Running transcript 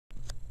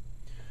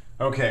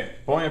Okay,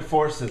 buoyant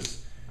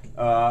forces.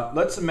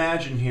 Let's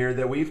imagine here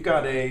that we're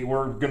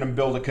going to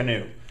build a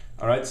canoe.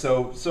 All right,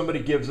 so somebody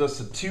gives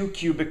us a 2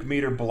 cubic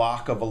meter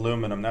block of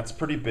aluminum. That's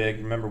pretty big.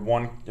 Remember,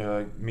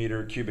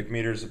 1 cubic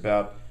meter is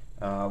about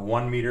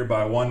 1 meter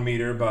by 1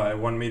 meter by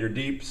 1 meter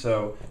deep,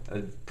 so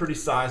a pretty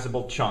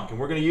sizable chunk. And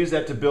we're going to use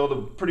that to build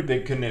a pretty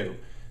big canoe.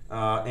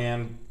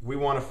 And we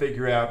want to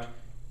figure out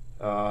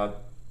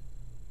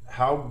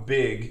how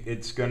big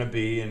it's going to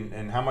be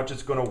and how much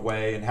it's going to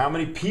weigh and how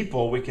many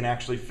people we can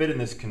actually fit in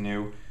this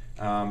canoe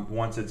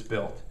once it's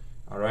built.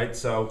 All right,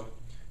 so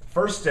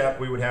first step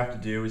we would have to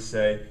do is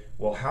say,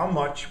 well, how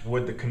much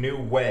would the canoe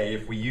weigh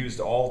if we used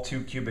all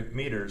 2 cubic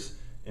meters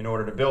in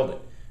order to build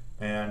it?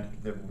 And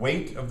the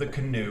weight of the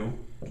canoe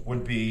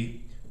would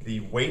be the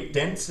weight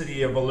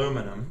density of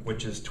aluminum,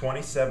 which is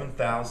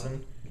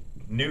 27,000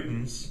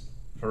 newtons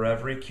for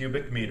every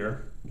cubic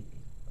meter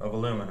of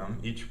aluminum.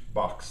 Each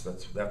box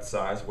that's that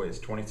size weighs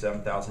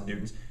 27,000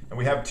 newtons, and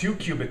we have 2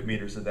 cubic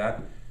meters of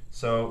that,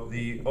 so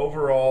the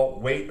overall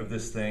weight of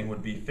this thing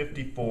would be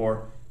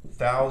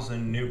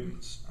 54,000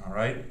 newtons. All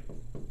right,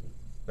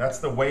 that's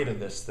the weight of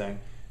this thing.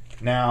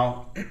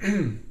 Now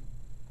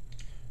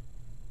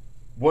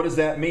what does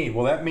that mean?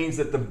 Well, that means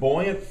that the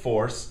buoyant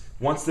force,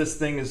 once this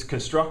thing is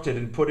constructed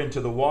and put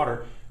into the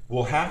water,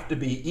 will have to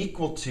be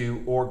equal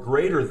to or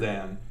greater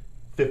than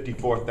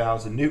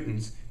 54,000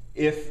 newtons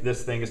if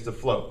this thing is to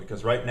float.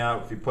 Because right now,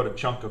 if you put a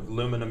chunk of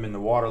aluminum in the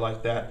water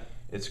like that,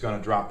 it's going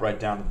to drop right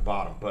down to the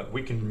bottom. But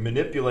we can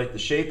manipulate the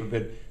shape of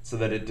it so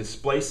that it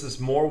displaces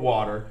more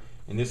water,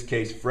 in this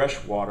case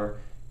fresh water,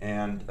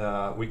 and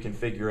we can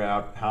figure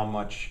out how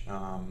much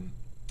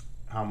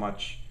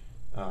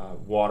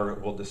water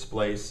it will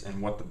displace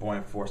and what the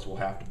buoyant force will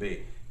have to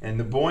be. And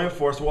the buoyant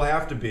force will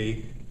have to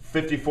be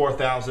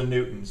 54,000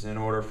 newtons in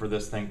order for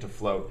this thing to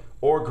float,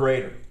 or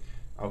greater.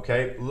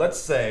 Okay, let's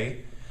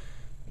say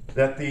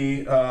that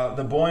the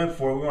buoyant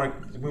force,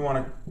 we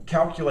want to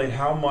calculate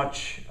how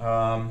much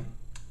what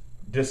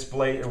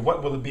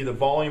will be the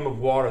volume of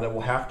water that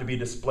will have to be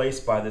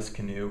displaced by this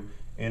canoe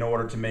in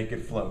order to make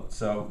it float.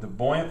 So the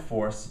buoyant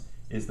force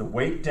is the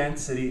weight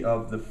density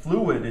of the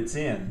fluid it's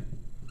in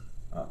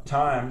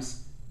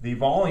times the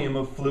volume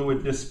of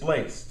fluid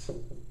displaced,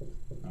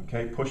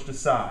 okay, pushed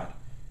aside.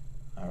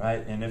 All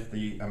right, and if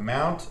the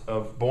amount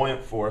of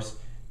buoyant force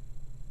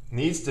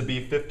needs to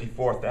be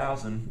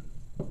 54,000,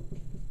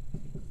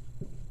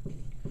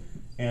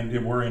 and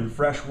if we're in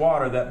fresh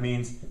water, that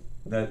means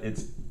that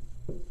it's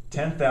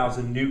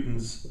 10,000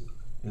 newtons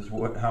is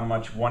how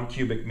much 1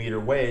 cubic meter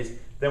weighs.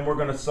 Then we're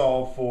going to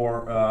solve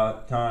for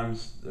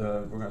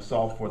we're going to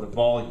solve for the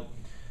volume.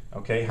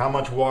 Okay, how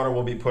much water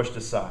will be pushed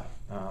aside?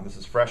 This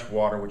is fresh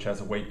water, which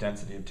has a weight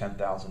density of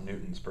 10,000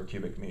 newtons per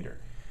cubic meter.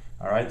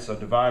 All right, so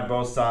divide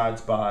both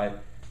sides by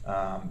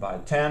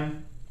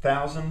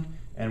 10,000,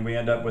 and we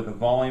end up with a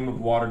volume of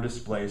water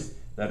displaced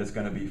that is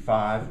going to be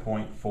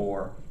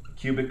 5.4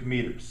 cubic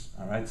meters.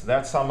 All right, so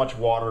that's how much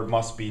water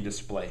must be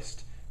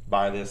displaced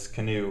by this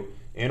canoe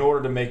in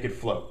order to make it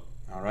float.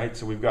 All right,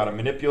 so we've got to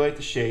manipulate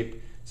the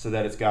shape so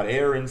that it's got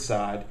air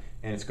inside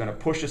and it's going to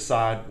push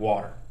aside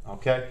water.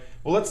 Okay,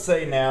 well, let's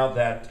say now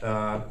that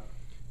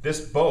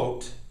this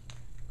boat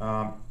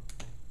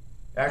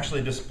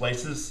actually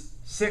displaces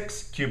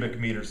 6 cubic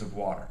meters of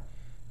water.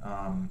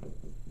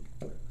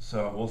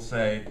 So we'll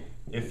say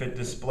if it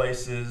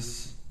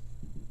displaces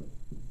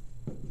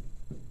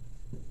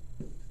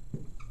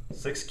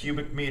 6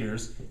 cubic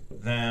meters,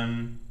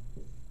 then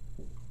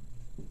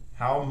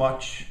how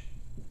much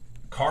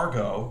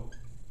cargo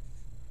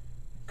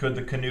could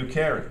the canoe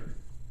carry?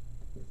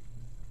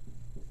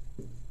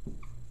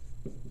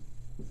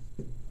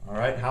 All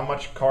right, how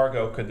much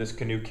cargo could this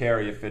canoe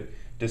carry if it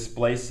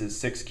displaces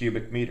 6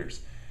 cubic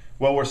meters?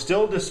 Well, we're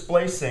still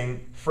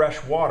displacing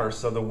fresh water,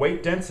 so the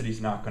weight density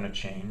is not going to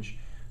change.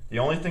 The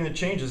only thing that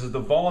changes is the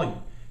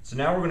volume. So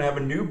now we're going to have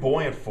a new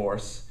buoyant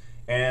force,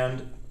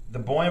 and the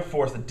buoyant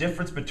force, the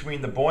difference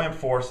between the buoyant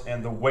force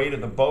and the weight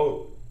of the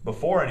boat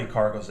before any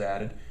cargo is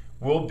added,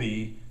 will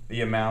be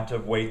the amount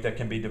of weight that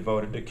can be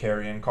devoted to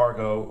carrying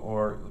cargo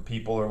or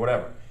people or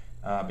whatever.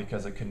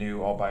 Because a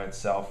canoe all by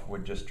itself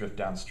would just drift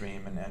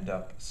downstream and end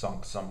up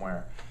sunk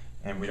somewhere,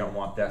 and we don't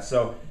want that.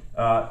 So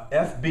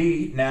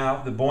FB,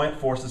 now the buoyant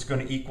force is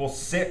going to equal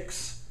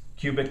 6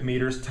 cubic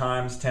meters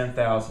times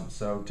 10,000.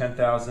 So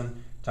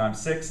 10,000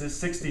 times 6 is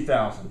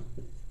 60,000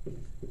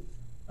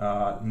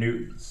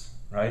 newtons,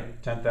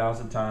 right?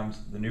 10,000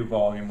 times the new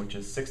volume, which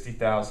is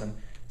 60,000.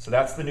 So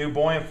that's the new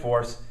buoyant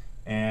force.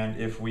 And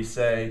if we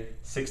say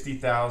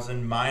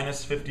 60,000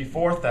 minus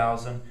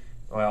 54,000,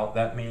 well,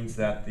 that means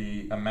that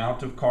the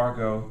amount of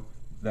cargo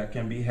that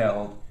can be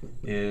held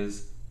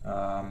is,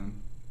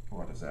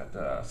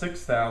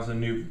 6,000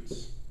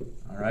 newtons.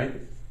 All right?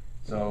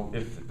 So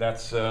if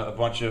that's a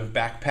bunch of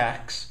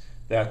backpacks,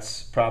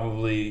 that's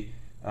probably,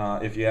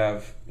 if you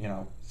have,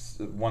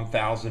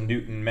 1,000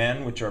 Newton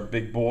men, which are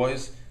big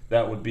boys,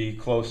 that would be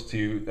close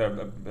to,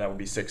 that would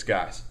be 6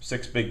 guys.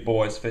 6 big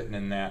boys fitting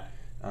in that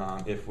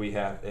if we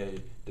have a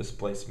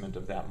displacement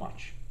of that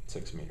much,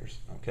 6 meters.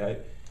 Okay?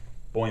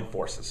 Buoyant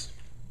forces.